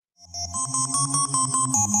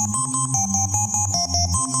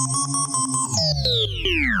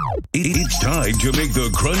ride to make the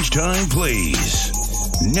crunch time plays.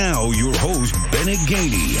 Now your host, Bennett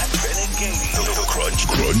Gainey. The crunch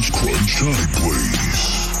time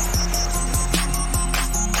plays.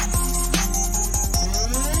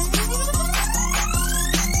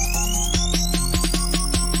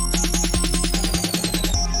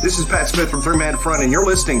 This is Pat Smith from Three Man Front, and you're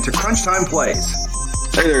listening to Crunch Time Plays.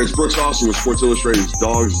 Hey there, it's Brooks Austin with Sports Illustrated's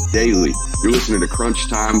Dogs Daily. You're listening to Crunch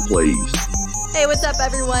Time Plays. Hey, what's up,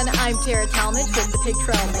 everyone? I'm Tara Talmadge with the Pig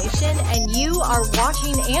Trail Nation, and you are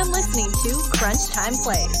watching and listening to Crunch Time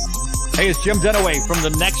Plays. Hey, it's Jim Dunaway from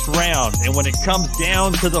The Next Round, and when it comes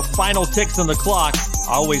down to the final ticks on the clock,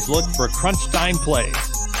 I always look for Crunch Time Plays.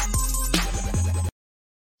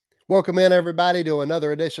 Welcome in, everybody, to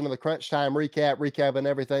another edition of the Crunch Time Recap, recapping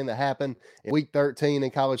everything that happened in Week 13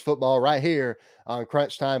 in college football right here on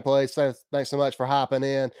Crunch Time Plays. Thanks so much for hopping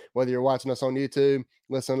in, whether you're watching us on YouTube,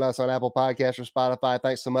 listening to us on Apple Podcasts or Spotify.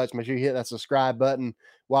 Thanks so much. Make sure you hit that subscribe button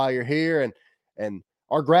while you're here. And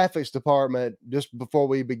our graphics department, just before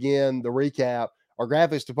we begin the recap, our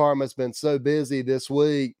graphics department's been so busy this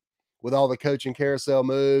week with all the coaching carousel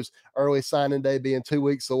moves, early signing day being 2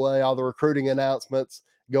 weeks away, all the recruiting announcements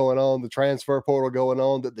going on, the transfer portal going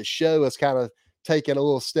on, that the show has kind of taken a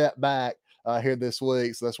little step back here this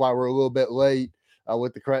week. So that's why we're a little bit late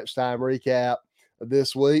with the Crunch Time recap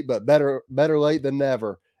this week, but better late than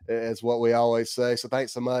never is what we always say. So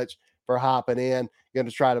thanks so much for hopping in. Going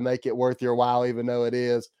to try to make it worth your while, even though it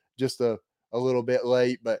is just a little bit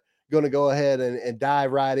late, but going to go ahead and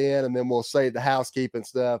dive right in, and then we'll save the housekeeping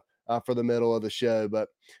stuff for the middle of the show. But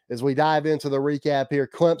as we dive into the recap here,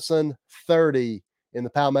 Clemson 30 in the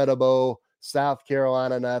Palmetto Bowl, South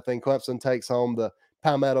Carolina nothing. Clemson takes home the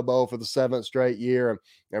Palmetto Bowl for the 7th straight year.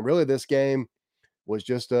 And really this game was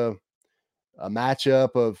just a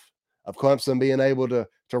matchup of Clemson being able to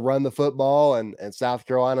run the football and South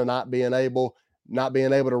Carolina not being able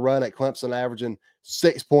to run it. Clemson averaging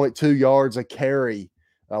 6.2 yards a carry.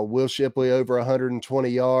 Will Shipley over 120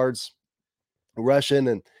 yards rushing,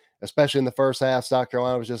 and especially in the first half, South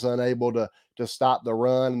Carolina was just unable to stop the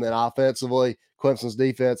run. And then offensively, Clemson's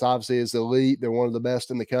defense obviously is elite. They're one of the best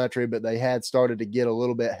in the country, but they had started to get a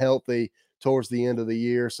little bit healthy towards the end of the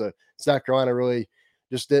year. So South Carolina really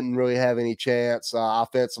just didn't really have any chance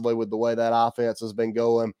offensively with the way that offense has been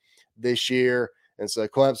going this year. And so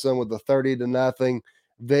Clemson with the 30-0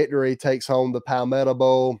 victory takes home the Palmetto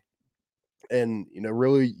Bowl. And,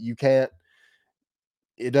 really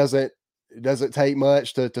it doesn't take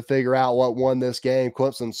much to figure out what won this game.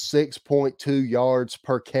 Clemson 6.2 yards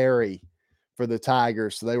per carry for the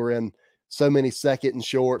Tigers. So they were in so many second and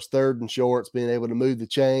shorts, third and shorts, being able to move the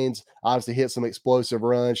chains, obviously hit some explosive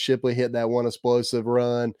runs. Shipley hit that one explosive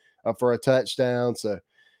run for a touchdown. So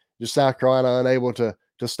just South Carolina unable to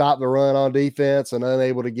stop the run on defense and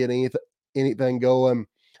unable to get anything going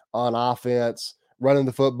on offense, running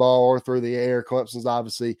the football or through the air. Clemson's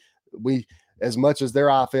obviously, as much as their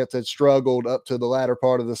offense had struggled up to the latter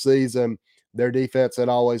part of the season, their defense had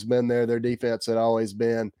always been there. Their defense had always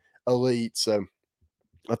been elite. So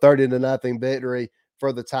a 30-0 victory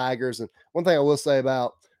for the Tigers. And one thing I will say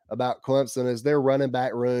about Clemson is their running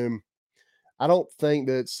back room. I don't think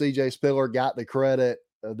that CJ Spiller got the credit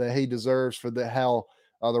that he deserves for how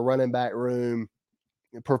the running back room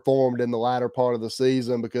performed in the latter part of the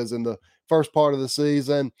season, because in the first part of the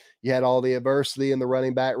season, you had all the adversity in the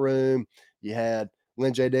running back room. You had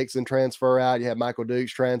Lynn J. Dixon transfer out. You had Michael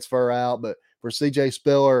Dukes transfer out. But for CJ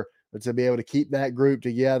Spiller to be able to keep that group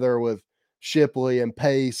together with Shipley and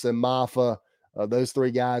Pace and Maffa, those three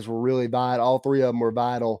guys were really vital. All three of them were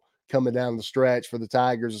vital coming down the stretch for the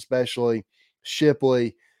Tigers, especially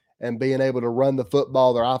Shipley, and being able to run the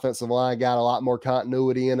football. Their offensive line got a lot more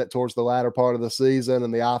continuity in it towards the latter part of the season,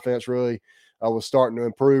 and the offense really was starting to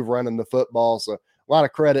improve running the football. So a lot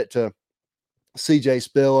of credit to CJ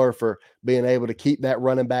Spiller for being able to keep that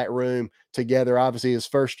running back room together. Obviously, his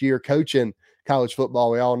first year coaching college football,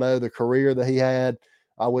 we all know the career that he had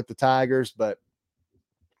with the Tigers, but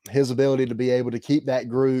his ability to be able to keep that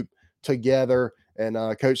group together, and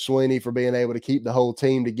Coach Sweeney for being able to keep the whole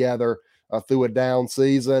team together through a down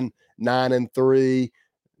season, 9-3.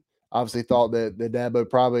 Obviously thought that Dabo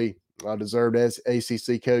probably deserved as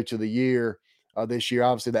ACC Coach of the Year this year.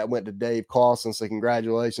 Obviously that went to Dave Clawson, so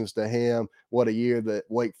congratulations to him. What a year that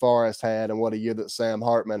Wake Forest had, and what a year that Sam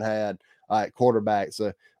Hartman had at quarterback. So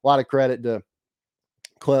a lot of credit to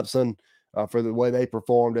Clemson for the way they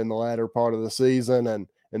performed in the latter part of the season, and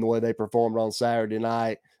the way they performed on Saturday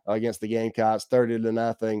night against the Gamecocks.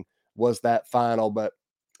 30-0 was that final. But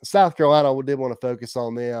South Carolina, we did want to focus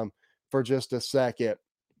on them for just a second.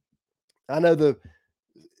 I know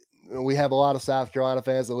we have a lot of South Carolina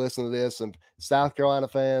fans that listen to this, and South Carolina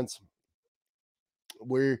fans,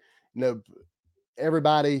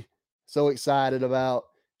 everybody so excited about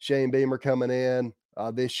Shane Beamer coming in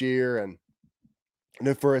this year. And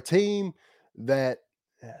for a team that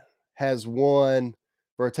has won,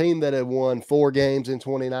 for a team that had won 4 games in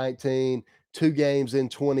 2019, 2 games in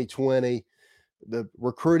 2020, the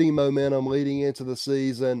recruiting momentum leading into the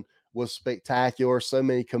season was spectacular. So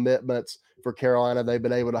many commitments for Carolina. They've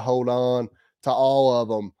been able to hold on to all of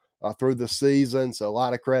them through the season. So a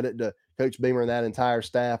lot of credit to Coach Beamer and that entire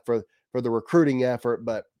staff for the recruiting effort.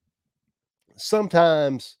 But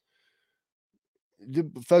sometimes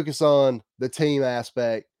focus on the team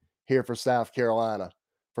aspect here for South Carolina.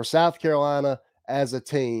 For South Carolina as a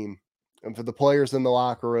team, and for the players in the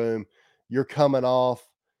locker room, you're coming off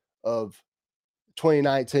of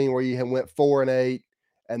 2019 where you had went 4-8,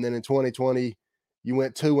 and then in 2020 you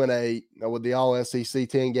went 2-8 with the all SEC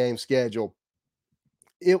 10-game schedule.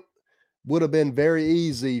 It would have been very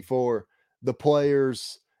easy for the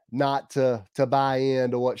players not to buy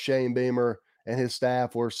into what Shane Beamer and his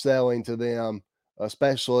staff were selling to them,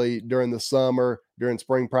 especially during the summer, during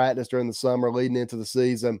spring practice, during the summer, leading into the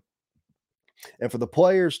season. And for the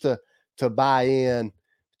players to buy in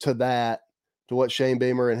to that, to what Shane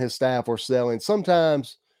Beamer and his staff were selling,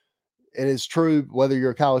 sometimes it is true whether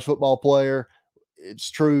you're a college football player,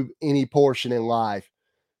 it's true any portion in life.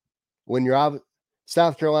 When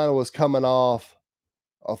South Carolina was coming off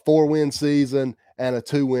a 4-win season and a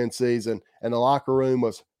 2-win season, and the locker room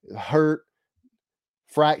was hurt,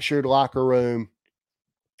 fractured locker room.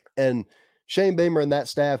 And Shane Beamer and that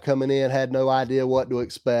staff coming in had no idea what to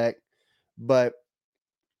expect. But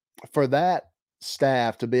for that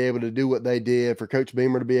staff to be able to do what they did, for Coach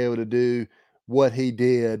Beamer to be able to do what he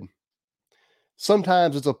did,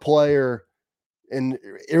 sometimes as a player, and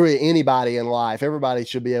really anybody in life, everybody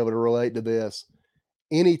should be able to relate to this.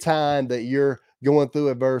 Anytime that you're going through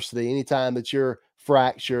adversity, anytime that you're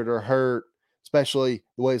fractured or hurt, especially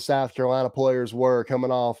the way South Carolina players were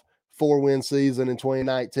coming off 4-win season in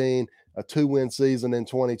 2019, a 2-win season in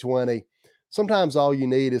 2020, sometimes all you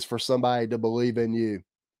need is for somebody to believe in you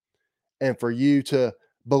and for you to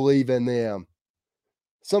believe in them.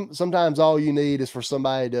 Sometimes all you need is for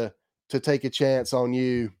somebody to take a chance on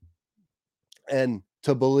you and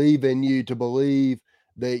to believe in you, to believe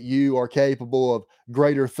that you are capable of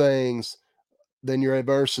greater things than your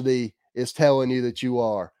adversity is telling you that you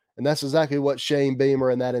are. And that's exactly what Shane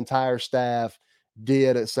Beamer and that entire staff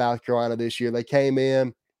did at South Carolina this year. They came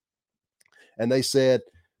in and they said,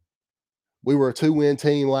 we were a 2-win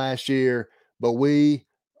team last year, but we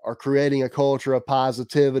are creating a culture of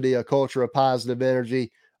positivity, a culture of positive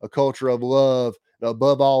energy, a culture of love. And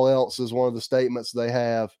above all else is one of the statements they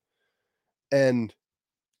have. And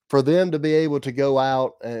for them to be able to go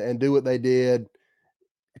out and do what they did,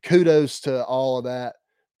 kudos to all of that.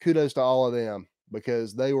 Kudos to all of them,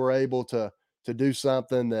 because they were able to do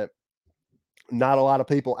something that not a lot of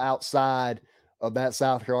people outside of that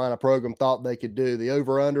South Carolina program thought they could do. The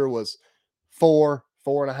over-under was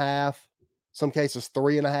 4.5, some cases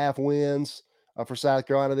 3.5 wins for South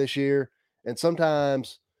Carolina this year. And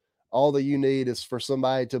sometimes all that you need is for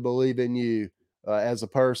somebody to believe in you as a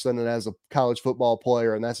person and as a college football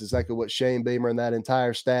player. And that's exactly what Shane Beamer and that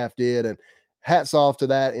entire staff did. And hats off to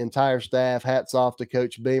that entire staff. Hats off to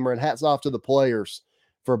Coach Beamer, and hats off to the players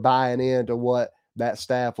for buying into what that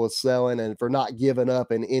staff was selling and for not giving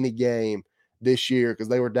up in any game this year, because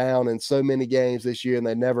they were down in so many games this year and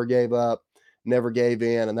they never gave up, never gave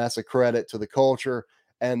in. And that's a credit to the culture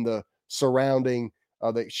and the surrounding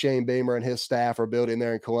that Shane Beamer and his staff are building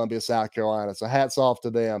there in Columbia, South Carolina. So hats off to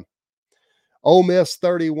them. Ole Miss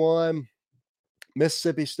 31,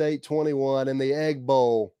 Mississippi State 21 in the Egg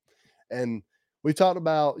Bowl. And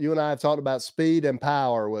you and I have talked about speed and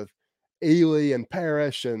power with Ely and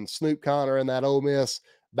Parrish and Snoop Connor in that Ole Miss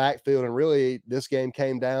backfield. And really, this game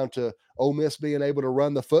came down to Ole Miss being able to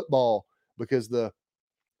run the football, because the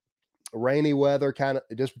rainy weather kind of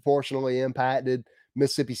disproportionately impacted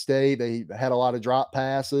Mississippi State. They had a lot of drop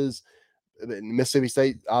passes. Mississippi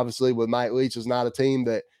State, obviously, with Mike Leach, is not a team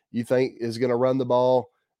that you think is going to run the ball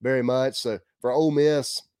very much. So for Ole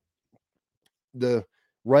Miss, the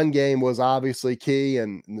run game was obviously key,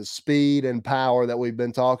 and the speed and power that we've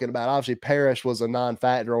been talking about. Obviously, Parrish was a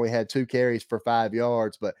non-factor, only had 2 carries for 5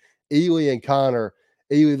 yards, but Ely and Connor,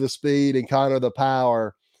 Ely the speed and Connor the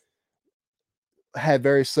power, had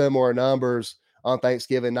very similar numbers on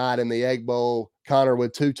Thanksgiving night in the Egg Bowl. Connor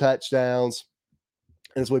with 2 touchdowns.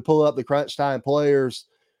 As we pull up the Crunch Time players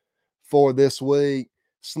for this week,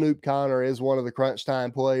 Snoop Connor is one of the Crunch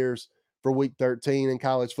Time players for week 13 in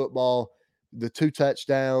college football. The 2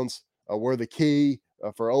 touchdowns were the key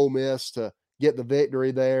for Ole Miss to get the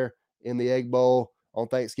victory there in the Egg Bowl on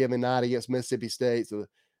Thanksgiving night against Mississippi State. So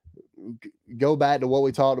go back to what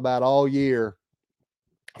we talked about all year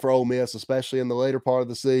for Ole Miss, especially in the later part of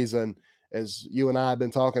the season, as you and I have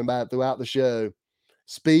been talking about throughout the show.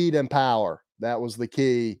 Speed and power, that was the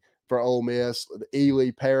key for Ole Miss.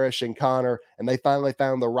 Ely, Parrish, and Connor, and they finally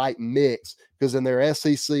found the right mix, because in their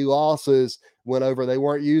SEC losses went over, they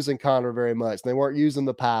weren't using Connor very much. They weren't using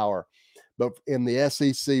the power. But in the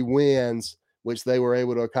SEC wins, which they were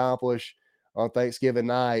able to accomplish on Thanksgiving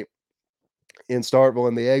night in Starkville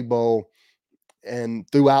in the Egg Bowl, and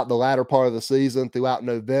throughout the latter part of the season, throughout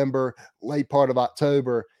November, late part of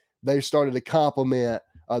October, they started to complement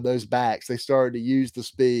those backs. They started to use the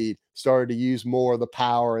speed, started to use more of the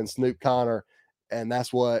power and Snoop Connor, and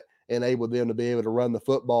that's what enabled them to be able to run the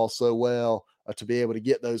football so well, to be able to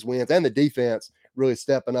get those wins, and the defense really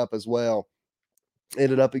stepping up as well.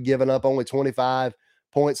 Ended up giving up only 25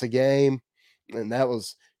 points a game, and that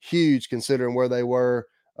was huge considering where they were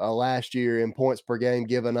last year in points per game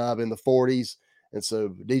given up in the 40s. And so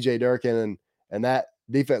DJ Durkin and that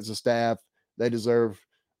defensive staff, they deserve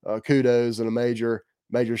kudos and a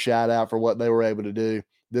major shout out for what they were able to do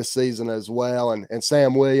this season as well. And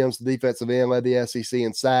Sam Williams, the defensive end, led the SEC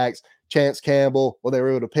in sacks. Chance Campbell, well, they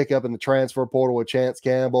were able to pick up in the transfer portal with Chance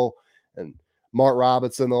Campbell and Mark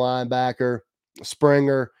Robinson, the linebacker,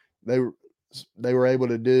 Springer. They were able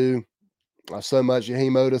to do so much.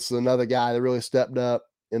 Jaheim Otis is another guy that really stepped up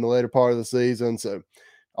in the later part of the season. So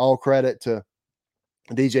all credit to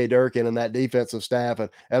DJ Durkin and that defensive staff,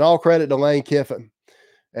 and all credit to Lane Kiffin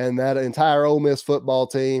and that entire Ole Miss football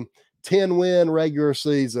team. 10-win regular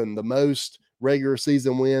season, the most regular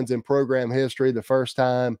season wins in program history, the first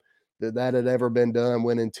time that had ever been done,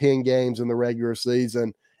 winning 10 games in the regular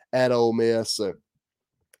season at Ole Miss. So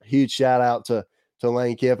huge shout out to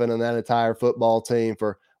Lane Kiffin and that entire football team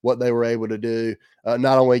for what they were able to do,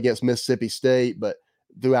 not only against Mississippi State, but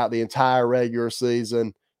throughout the entire regular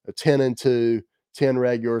season. 10-2, 10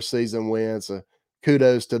 regular season wins. So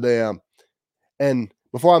kudos to them. And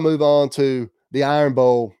before I move on to the Iron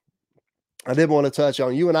Bowl, I did want to touch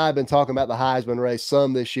on, you and I have been talking about the Heisman race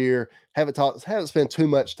some this year. Haven't spent too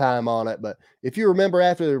much time on it, but if you remember,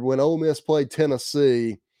 after when Ole Miss played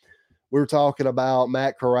Tennessee, we were talking about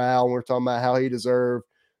Matt Corral, and we were talking about how he deserved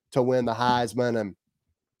to win the Heisman, and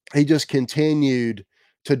he just continued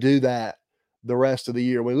to do that the rest of the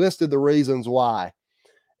year. We listed the reasons why,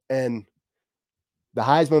 and the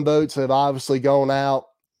Heisman votes have obviously gone out.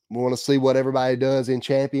 We want to see what everybody does in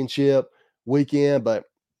championship weekend, but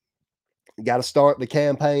you got to start the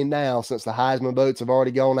campaign now since the Heisman votes have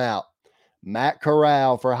already gone out. Matt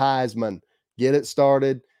Corral for Heisman. Get it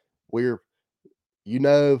started. You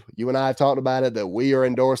and I have talked about it, that we are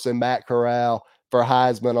endorsing Matt Corral for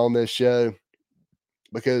Heisman on this show,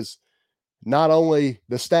 because not only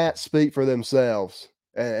the stats speak for themselves,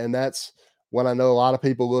 and that's what I know a lot of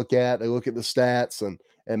people look at. They look at the stats, and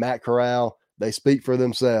Matt Corral, they speak for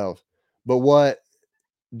themselves. But what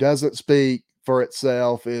doesn't speak for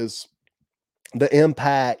itself is the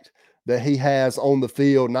impact that he has on the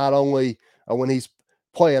field, not only when he's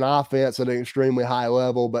playing offense at an extremely high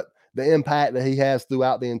level, but the impact that he has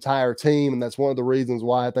throughout the entire team. And that's one of the reasons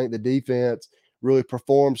why I think the defense really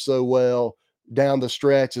performed so well down the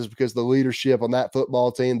stretch, is because the leadership on that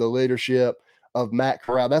football team, the leadership of Matt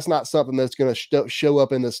Corral, that's not something that's going to show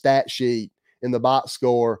up in the stat sheet in the box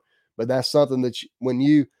score, but that's something that when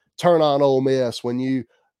you turn on Ole Miss, when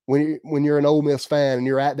you're an Ole Miss fan and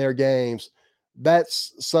you're at their games,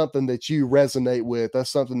 that's something that you resonate with. That's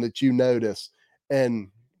something that you notice. And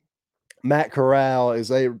Matt Corral is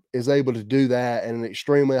able to do that at an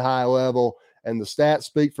extremely high level, and the stats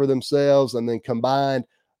speak for themselves. And then combined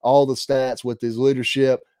all the stats with his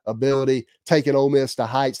leadership ability, taking Ole Miss to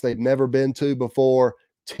heights they've never been to before.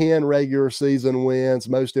 10 regular season wins,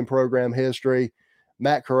 most in program history.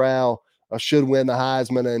 Matt Corral should win the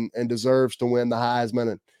Heisman and deserves to win the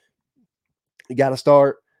Heisman. And you got to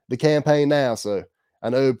start the campaign now. So I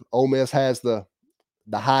know Ole Miss has the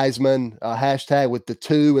Heisman hashtag with the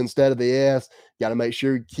 2 instead of the S. Got to make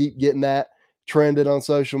sure you keep getting that trended on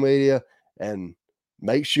social media, and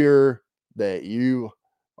make sure that you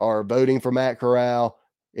are voting for Matt Corral.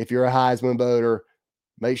 If you're a Heisman voter,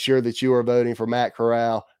 make sure that you are voting for Matt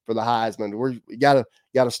Corral for the Heisman. We got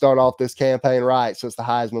to start off this campaign right, since the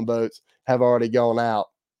Heisman votes have already gone out.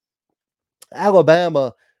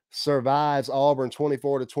 Alabama survives Auburn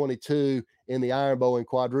 24-22 in the Iron Bowl in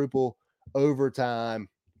quadruple overtime.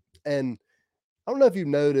 And I don't know if you've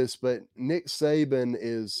noticed, but Nick Saban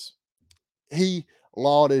he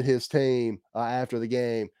lauded his team after the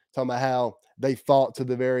game, talking about how they fought to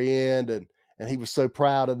the very end, and he was so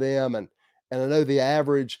proud of them. And I know the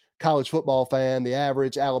average college football fan, the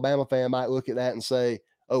average Alabama fan might look at that and say,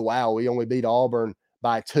 oh, wow, we only beat Auburn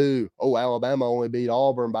by 2. Oh, Alabama only beat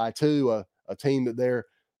Auburn by 2, a team that they're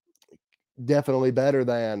definitely better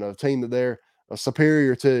than, a team that they're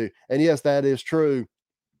superior to. And yes, that is true.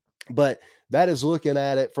 But that is looking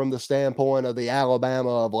at it from the standpoint of the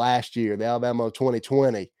Alabama of last year, the Alabama of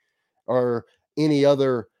 2020, or any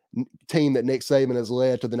other team that Nick Saban has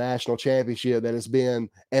led to the national championship that has been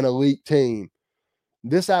an elite team.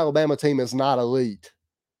 This Alabama team is not elite.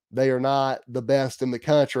 They are not the best in the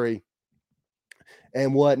country.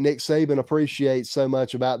 And what Nick Saban appreciates so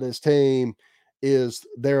much about this team is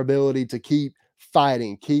their ability to keep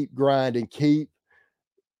fighting, keep grinding, keep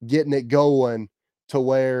getting it going to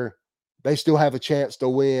where they still have a chance to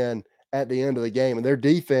win at the end of the game. And their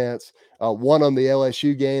defense won on the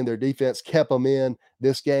LSU game. Their defense kept them in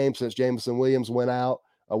this game since Jameson Williams went out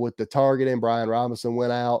with the targeting. Brian Robinson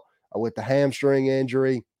went out with the hamstring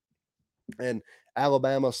injury. And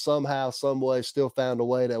Alabama somehow, some way still found a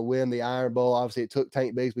way to win the Iron Bowl. Obviously, it took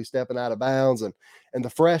Tank Bigsby stepping out of bounds. And the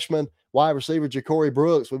freshman wide receiver, Ja'Cory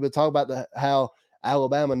Brooks, we've been talking about how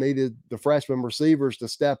Alabama needed the freshman receivers to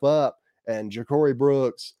step up. And Ja'Cory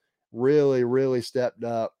Brooks really, really stepped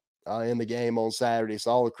up in the game on Saturday.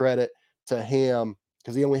 So all the credit to him,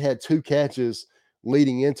 because he only had 2 catches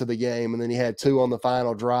leading into the game, and then he had 2 on the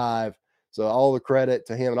final drive. So all the credit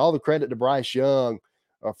to him, and all the credit to Bryce Young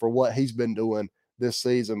for what he's been doing this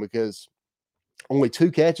season, because only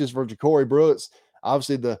 2 catches for Ja'Cory Brooks.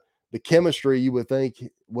 Obviously, the chemistry you would think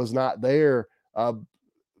was not there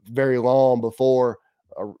very long before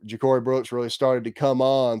Ja'Cory Brooks really started to come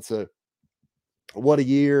on. So what a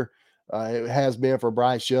year it has been for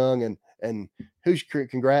Bryce Young, and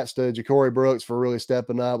congrats to Ja'Cory Brooks for really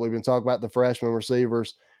stepping up. We've been talking about the freshman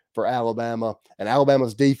receivers for Alabama, and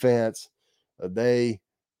Alabama's defense. They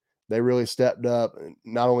really stepped up,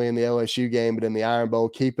 not only in the LSU game, but in the Iron Bowl,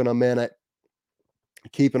 keeping them in it,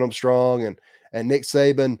 keeping them strong. And Nick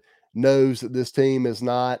Saban knows that this team is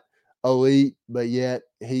not elite, but yet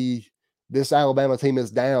this Alabama team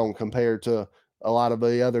is down compared to a lot of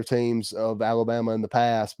the other teams of Alabama in the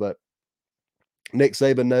past. But Nick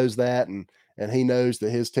Saban knows that, and he knows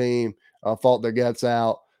that his team fought their guts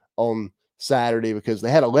out on Saturday, because they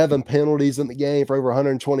had 11 penalties in the game for over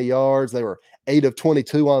 120 yards. They were 8 of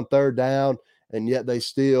 22 on third down, and yet they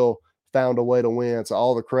still found a way to win. So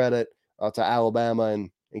all the credit to Alabama and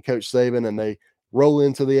Coach Saban, and they roll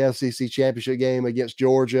into the SEC championship game against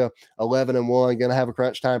Georgia, 11-1. Going to have a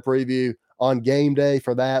Crunch Time preview on game day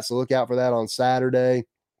for that, so look out for that on Saturday,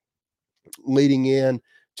 leading in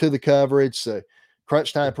to the coverage. So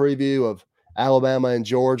Crunch Time preview of Alabama and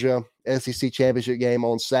Georgia SEC championship game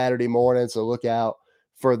on Saturday morning. So look out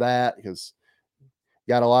for that, because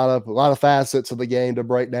got a lot of facets of the game to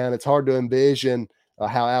break down. It's hard to envision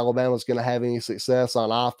how Alabama's going to have any success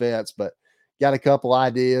on offense, but got a couple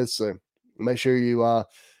ideas. So make sure you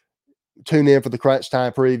tune in for the Crunch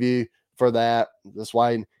Time preview for that. That's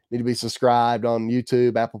why you need to be subscribed on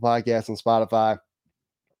YouTube, Apple Podcasts, and Spotify.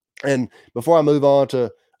 And before I move on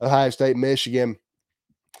to Ohio State, Michigan,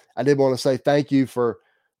 I did want to say thank you for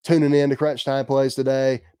tuning in to Crunch Time Plays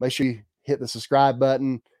today. Make sure you hit the subscribe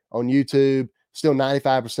button on YouTube. Still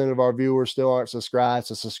 95% of our viewers still aren't subscribed.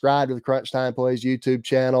 So subscribe to the Crunch Time Plays YouTube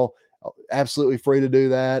channel. Absolutely free to do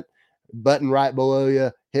that. Button right below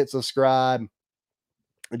you. Hit subscribe.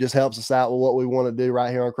 It just helps us out with what we want to do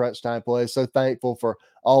right here on Crunch Time Plays. So thankful for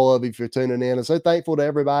all of you for tuning in, and so thankful to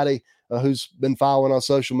everybody who's been following on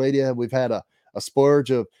social media. We've had a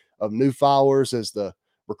splurge of new followers as the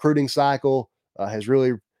recruiting cycle has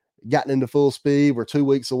really gotten into full speed. We're 2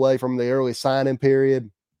 weeks away from the early signing period,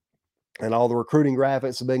 and all the recruiting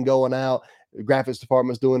graphics have been going out. The graphics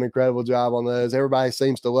department's doing an incredible job on those. Everybody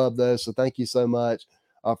seems to love those. So thank you so much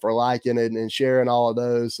for liking it and sharing all of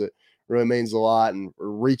those. It really means a lot, and we're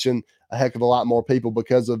reaching a heck of a lot more people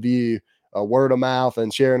because of you. Word of mouth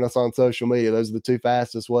and sharing us on social media. Those are the 2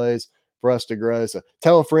 fastest ways for us to grow. So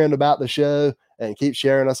tell a friend about the show and keep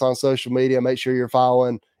sharing us on social media. Make sure you're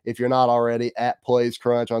following, if you're not already, at Plays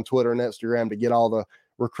Crunch on Twitter and Instagram to get all the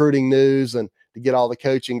recruiting news and to get all the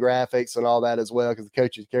coaching graphics and all that as well, because the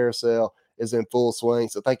coaching carousel is in full swing.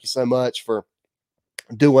 So thank you so much for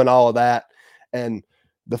doing all of that. And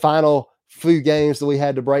the final few games that we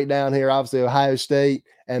had to break down here, obviously Ohio State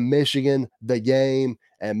and Michigan, the game,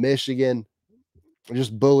 and Michigan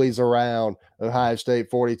just bullies around Ohio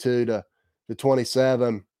State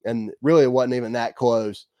 42-27. And really, it wasn't even that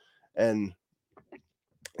close. And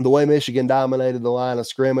the way Michigan dominated the line of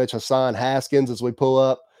scrimmage, Hassan Haskins, as we pull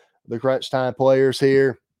up the Crunch Time players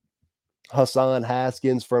here, Hassan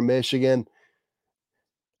Haskins from Michigan.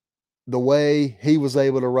 The way he was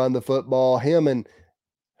able to run the football, him and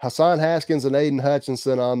Hassan Haskins and Aiden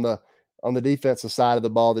Hutchinson on the defensive side of the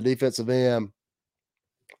ball, the defensive end,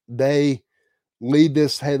 they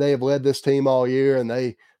have led this team all year, and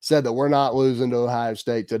they said that we're not losing to Ohio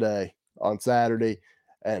State today on Saturday.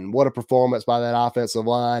 And what a performance by that offensive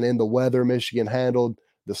line in the weather. Michigan handled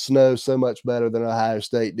the snow so much better than Ohio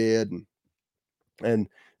State did. And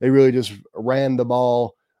they really just ran the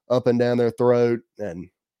ball up and down their throat. And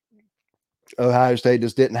Ohio State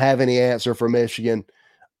just didn't have any answer for Michigan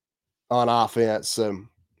on offense. So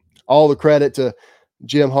all the credit to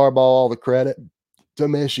Jim Harbaugh, all the credit to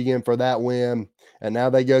Michigan for that win. And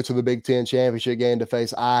now they go to the Big Ten championship game to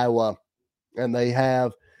face Iowa. And they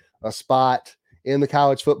have a spot in the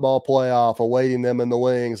college football playoff awaiting them in the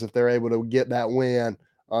wings if they're able to get that win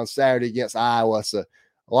on Saturday against Iowa. So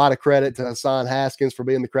a lot of credit to Hassan Haskins for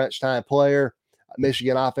being the crunch time player,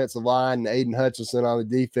 Michigan offensive line, and Aiden Hutchinson on the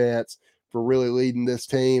defense for really leading this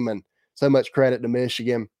team. And so much credit to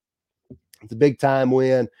Michigan. It's a big time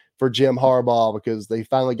win for Jim Harbaugh because they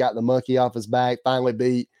finally got the monkey off his back, finally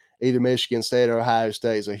beat either Michigan State or Ohio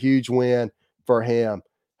State. It's a huge win for him.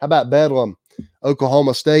 How about Bedlam?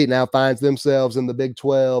 Oklahoma State now finds themselves in the Big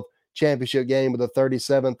 12 championship game with a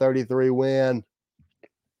 37-33 win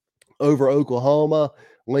over Oklahoma.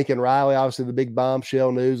 Lincoln Riley, obviously the big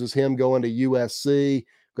bombshell news is him going to USC.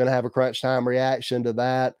 Going to have a crunch time reaction to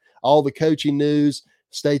that. All the coaching news,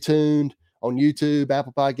 stay tuned on YouTube,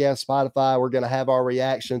 Apple Podcasts, Spotify. We're going to have our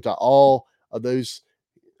reaction to all of these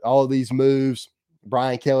moves.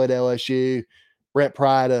 Brian Kelly to LSU, Brent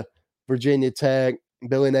Pry to Virginia Tech,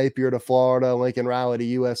 Billy Napier to Florida, Lincoln Riley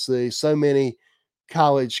to USC. So many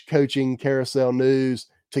college coaching carousel news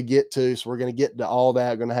to get to. So we're going to get to all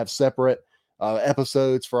that. We're going to have separate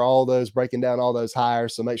episodes for all those, breaking down all those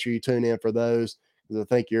hires. So make sure you tune in for those because I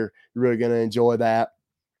think you're really going to enjoy that.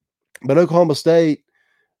 But Oklahoma State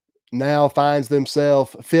now finds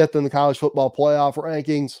themselves 5th in the college football playoff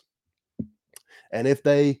rankings. And if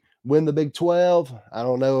they win the Big 12, I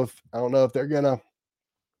don't know if they're going to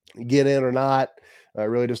get in or not. It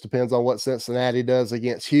really just depends on what Cincinnati does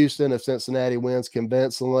against Houston. If Cincinnati wins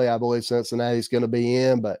convincingly, I believe Cincinnati's going to be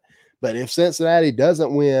in. But if Cincinnati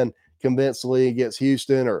doesn't win convincingly against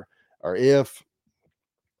Houston, or if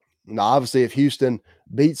obviously if Houston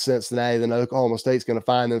beats Cincinnati, then Oklahoma State's going to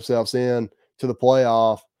find themselves in to the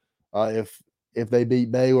playoff if they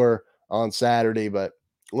beat Baylor on Saturday. But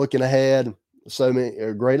looking ahead,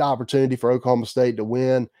 a great opportunity for Oklahoma State to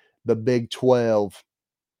win the Big 12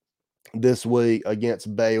 this week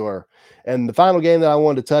against Baylor. And the final game that I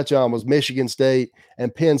wanted to touch on was Michigan State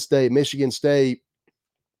and Penn State. Michigan State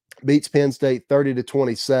beats Penn State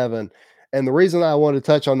 30-27. And the reason I wanted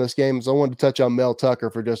to touch on this game is I wanted to touch on Mel Tucker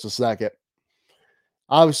for just a second.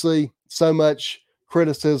 Obviously, so much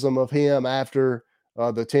criticism of him after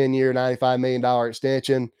the 10-year, $95 million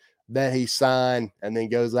extension that he signed, and then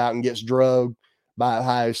goes out and gets drugged by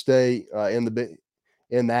Ohio State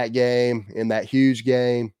in that game, in that huge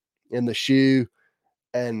game, in the shoe.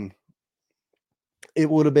 And it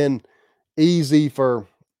would have been easy for,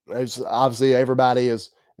 obviously everybody is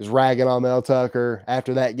ragging on Mel Tucker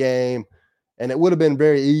after that game, and it would have been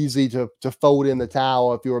very easy to fold in the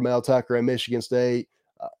towel if you were Mel Tucker and Michigan State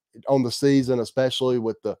on the season, especially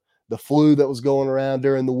with the flu that was going around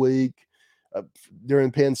during the week,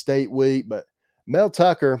 during Penn State week. But Mel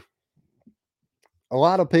Tucker, a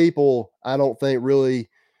lot of people, I don't think, really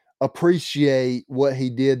appreciate what he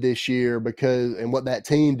did this year and what that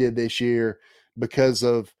team did this year because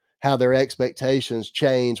of how their expectations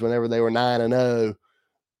changed whenever they were 9-0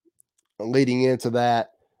 leading into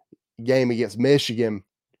that game against Michigan.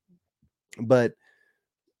 But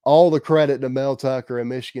all the credit to Mel Tucker and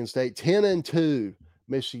Michigan State. 10-2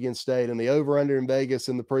 Michigan State, and the over-under in Vegas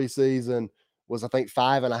in the preseason was, I think,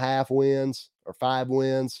 5.5 wins or 5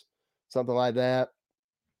 wins, something like that.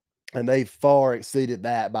 And they far exceeded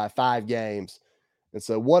that by 5 games. And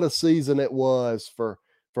so what a season it was for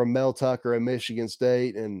Mel Tucker and Michigan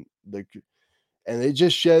State. And it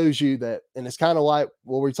just shows you that, and it's kind of like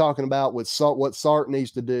what we're talking about with what Sark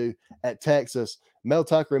needs to do at Texas. Mel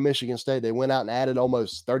Tucker and Michigan State, they went out and added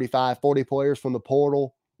almost 35, 40 players from the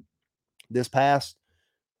portal this past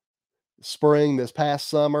spring, this past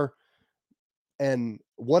summer. And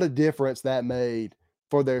what a difference that made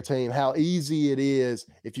for their team. How easy it is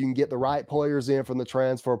if you can get the right players in from the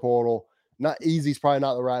transfer portal. Not easy is probably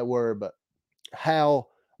not the right word, but how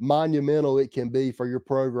monumental it can be for your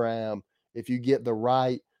program if you get the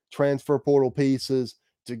right transfer portal pieces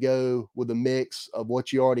to go with a mix of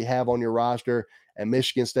what you already have on your roster. And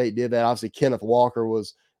Michigan State did that. Obviously, Kenneth Walker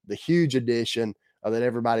was the huge addition that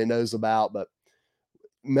everybody knows about. But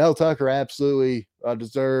Mel Tucker absolutely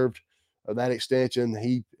deserved that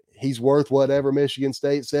extension. He's worth whatever Michigan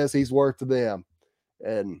State says he's worth to them.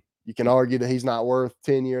 And you can argue that he's not worth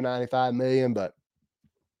 10-year, $95 million, but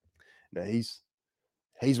he's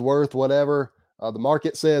worth whatever the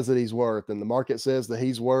market says that he's worth. And the market says that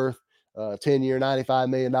he's worth a 10-year, $95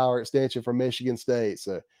 million extension from Michigan State.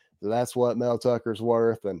 So that's what Mel Tucker's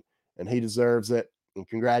worth, and he deserves it. And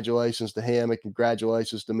congratulations to him, and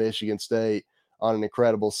congratulations to Michigan State on an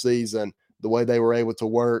incredible season. The way they were able to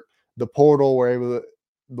work the portal,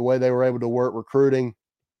 the way they were able to work recruiting.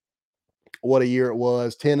 What a year it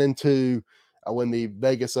was. 10-2 when the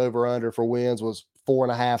Vegas over under for wins was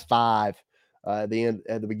 4.5, 5 at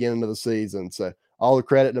the beginning of the season. So all the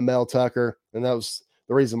credit to Mel Tucker, and that was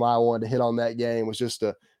the reason why I wanted to hit on that game, was just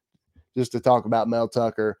to talk about Mel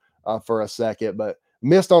Tucker for a second. But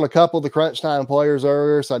missed on a couple of the crunch time players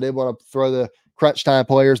earlier, so I did want to throw the crunch time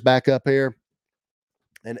players back up here.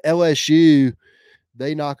 And LSU,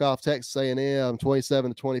 they knock off Texas A&M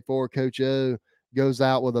 27-24. Coach O goes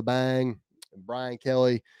out with a bang. Brian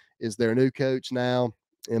Kelly is their new coach now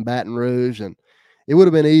in Baton Rouge, and it would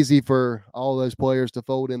have been easy for all those players to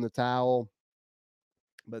fold in the towel,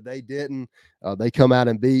 but they didn't. They come out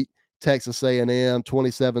and beat Texas A&M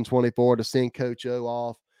 27-24 to send Coach O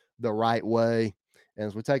off the right way. And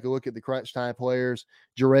as we take a look at the crunch time players,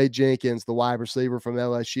 Jaray Jenkins, the wide receiver from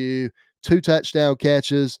LSU, 2 touchdown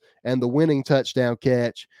catches and the winning touchdown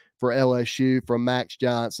catch for LSU from Max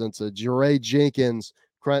Johnson. So Jaray Jenkins,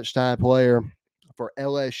 crunch time player for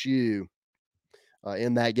LSU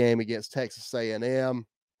in that game against Texas A&M.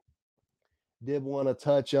 Did want to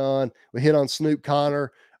touch on, we hit on Snoop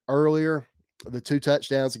Connor earlier, the 2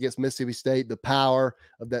 touchdowns against Mississippi State, the power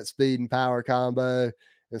of that speed and power combo.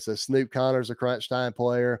 And so Snoop Connor's a crunch time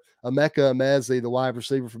player. Emeka Emezi, the wide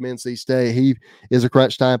receiver from NC State, he is a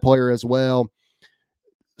crunch time player as well.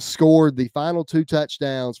 Scored the final 2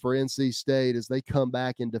 touchdowns for NC State as they come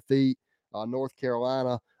back and defeat North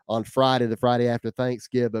Carolina on Friday, the Friday after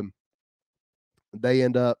Thanksgiving. They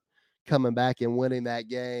end up coming back and winning that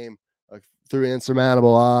game through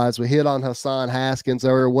insurmountable odds. We hit on Hassan Haskins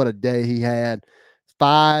earlier. What a day he had.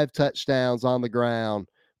 5 touchdowns on the ground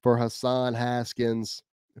for Hassan Haskins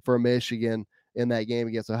for Michigan in that game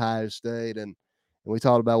against Ohio State. And we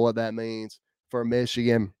talked about what that means for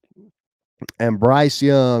Michigan. And Bryce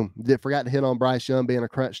Young, forgot to hit on Bryce Young being a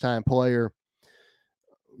crunch time player.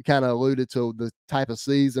 We kind of alluded to the type of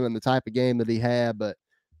season and the type of game that he had, but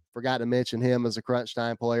forgot to mention him as a crunch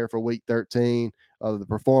time player for week 13. The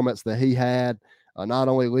performance that he had, not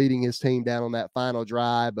only leading his team down on that final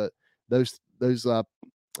drive, but those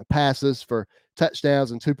passes for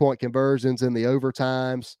touchdowns and 2-point conversions in the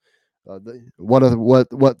overtimes.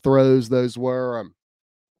 What throws those were.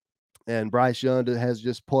 And Bryce Young has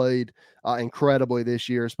just played incredibly this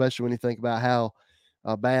year, especially when you think about how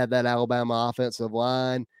bad that Alabama offensive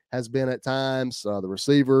line has been at times. The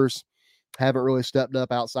receivers haven't really stepped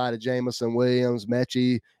up outside of Jamison Williams.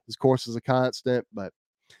 Mechie, of course, is a constant. But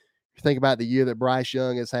if you think about the year that Bryce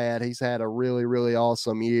Young has had, he's had a really, really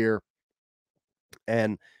awesome year.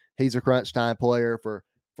 And he's a crunch time player for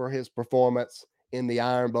his performance in the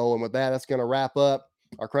Iron Bowl. And with that, that's going to wrap up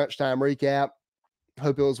our crunch time recap.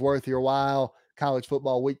 Hope it was worth your while. College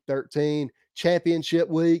football week 13, championship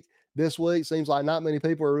week. This week seems like not many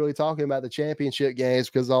people are really talking about the championship games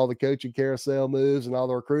because of all the coaching carousel moves and all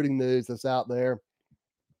the recruiting news that's out there.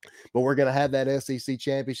 But we're going to have that SEC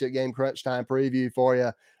championship game crunch time preview for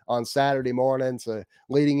you on Saturday morning. So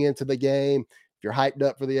leading into the game, if you're hyped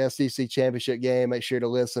up for the SEC championship game, make sure to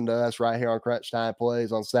listen to us right here on Crunch Time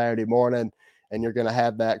Plays on Saturday morning. And you're going to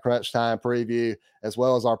have that crunch time preview as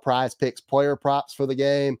well as our Prize Picks player props for the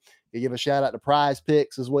game. You give a shout out to Prize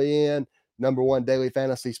Picks as we end. #1 daily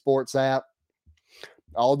fantasy sports app.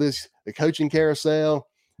 All this, the coaching carousel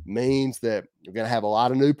means that you're going to have a lot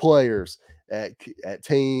of new players at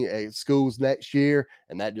schools next year.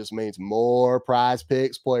 And that just means more Prize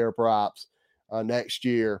Picks player props next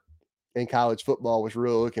year in college football, which we're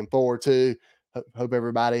really looking forward to. Hope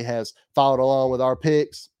everybody has followed along with our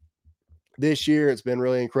picks this year. It's been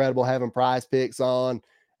really incredible having Prize Picks on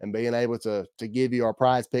and being able to give you our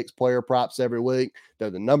Prize Picks player props every week. They're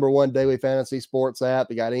the #1 daily fantasy sports app.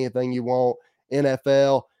 They got anything you want.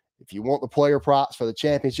 NFL. If you want the player props for the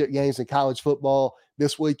championship games in college football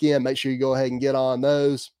this weekend, make sure you go ahead and get on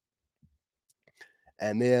those.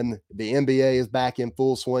 And then the NBA is back in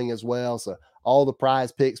full swing as well. So all the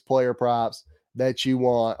Prize Picks player props that you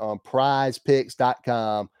want on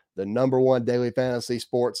prizepicks.com, the #1 daily fantasy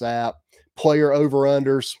sports app. Player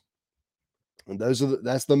over-unders. And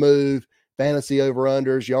that's the move. fantasy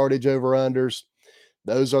over-unders, yardage over-unders.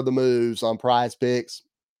 Those are the moves on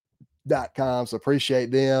prizepicks.com. So appreciate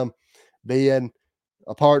them being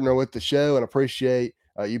a partner with the show, and appreciate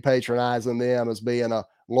you patronizing them as being a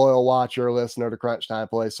loyal watcher, listener to Crunch Time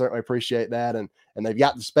Plays. Certainly appreciate that. And they've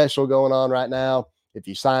got the special going on right now. If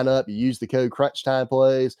you sign up, you use the code Crunch Time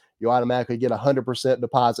Plays, you automatically get a 100%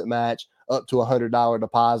 deposit match up to $100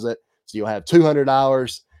 deposit. So you'll have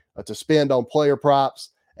 $200 to spend on player props,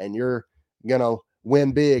 and you're going to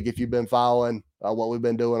win big if you've been following what we've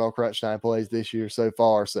been doing on Crunch Time Plays this year so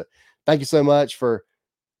far. So thank you so much for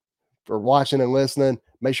watching and listening.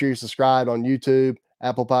 Make sure you subscribe on YouTube,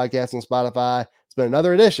 Apple Podcasts, and Spotify. It's been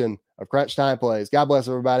another edition of Crunch Time Plays. God bless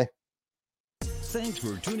everybody. Thanks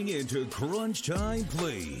for tuning in to Crunch Time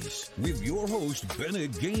Plays with your host,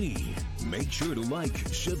 Bennett Gainey. Make sure to like,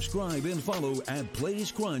 subscribe, and follow at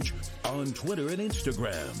Plays Crunch on Twitter and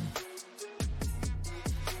Instagram.